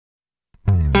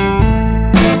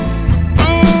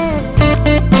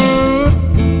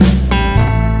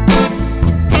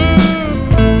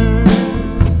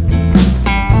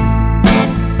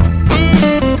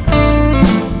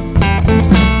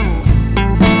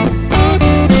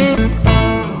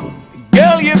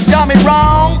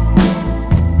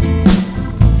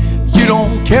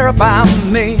care about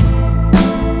me.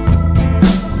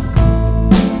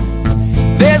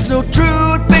 There's no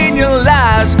truth in your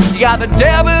lies, you got the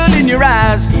devil in your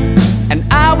eyes, and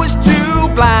I was too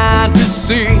blind to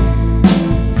see.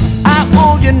 I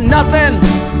owe you nothing,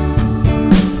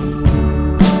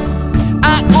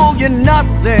 I owe you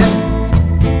nothing.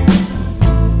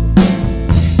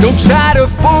 Don't try to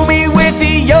fool me with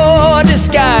your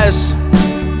disguise,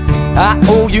 I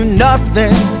owe you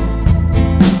nothing.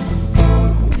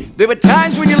 There were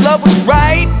times when your love was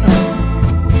right,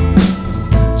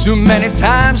 too many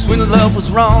times when love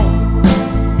was wrong.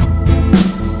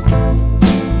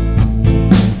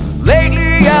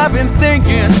 Lately I've been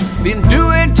thinking, been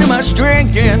doing too much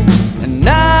drinking, and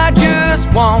I just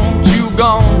want you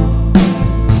gone.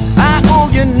 I owe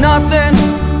you nothing,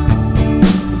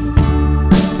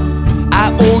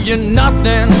 I owe you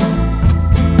nothing.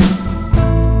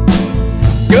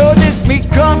 Girl, this may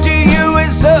come to you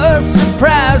as a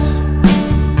surprise,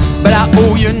 but I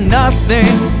owe you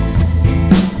nothing.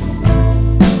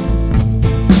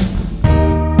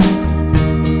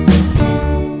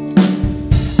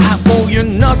 I owe you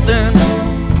nothing.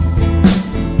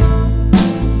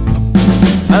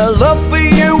 My love for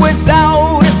you is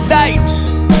out of sight,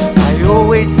 I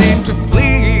always seem to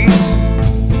please.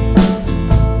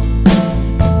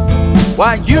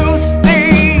 Why you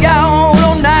stay out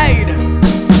all night,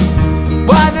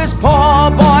 why this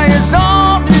poor boy is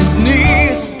on his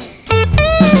knees.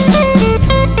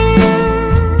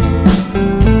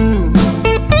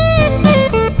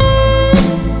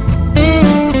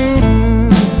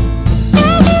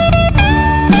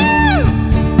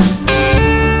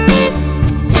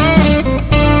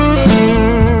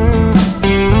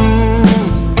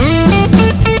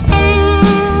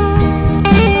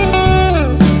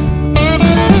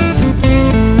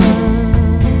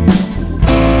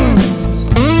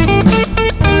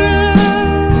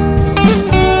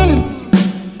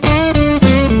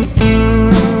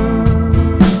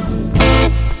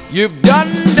 You've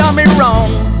done me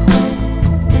wrong,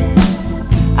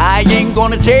 I ain't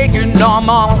gonna take you no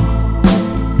more.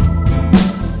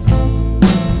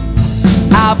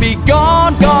 I'll be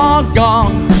gone, gone,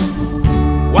 gone,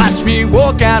 watch me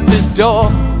walk out the door.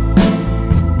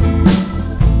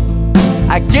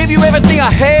 I gave you everything I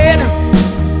had,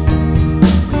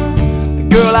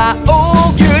 girl, I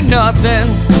owe you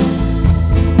nothing.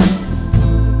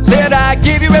 Said I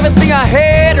gave you everything I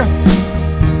had,